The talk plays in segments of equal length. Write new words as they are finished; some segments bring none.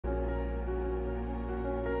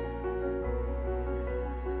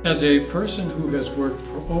As a person who has worked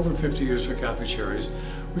for over 50 years for Catholic Charities,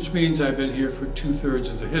 which means I've been here for 2/3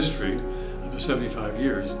 of the history of the 75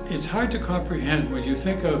 years, it's hard to comprehend when you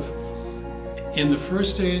think of, in the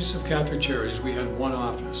first days of Catholic Charities, we had one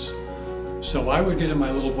office. So I would get in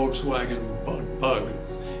my little Volkswagen Bug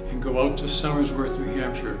and go out to Somersworth, New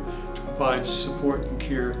Hampshire to provide support and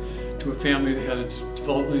care to a family that had a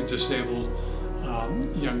developmentally disabled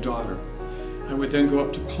young daughter. I would then go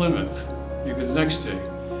up to Plymouth, maybe the next day,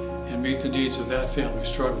 and meet the needs of that family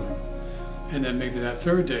struggling. And then maybe that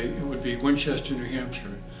third day, it would be Winchester, New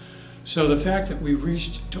Hampshire. So the fact that we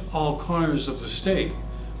reached to all corners of the state,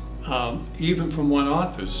 even from one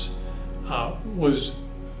office, was,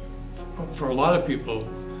 for a lot of people,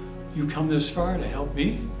 you come this far to help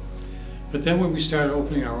me? But then when we started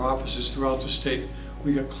opening our offices throughout the state,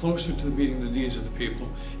 we got closer to meeting the needs of the people,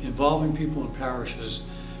 involving people in parishes,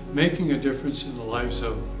 making a difference in the lives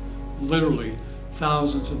of literally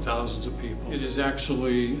thousands and thousands of people. It is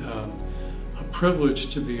actually a privilege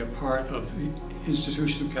to be a part of the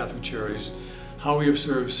institution of Catholic Charities, how we have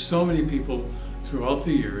served so many people throughout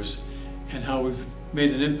the years, and how we've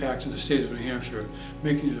made an impact in the state of New Hampshire,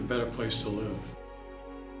 making it a better place to live.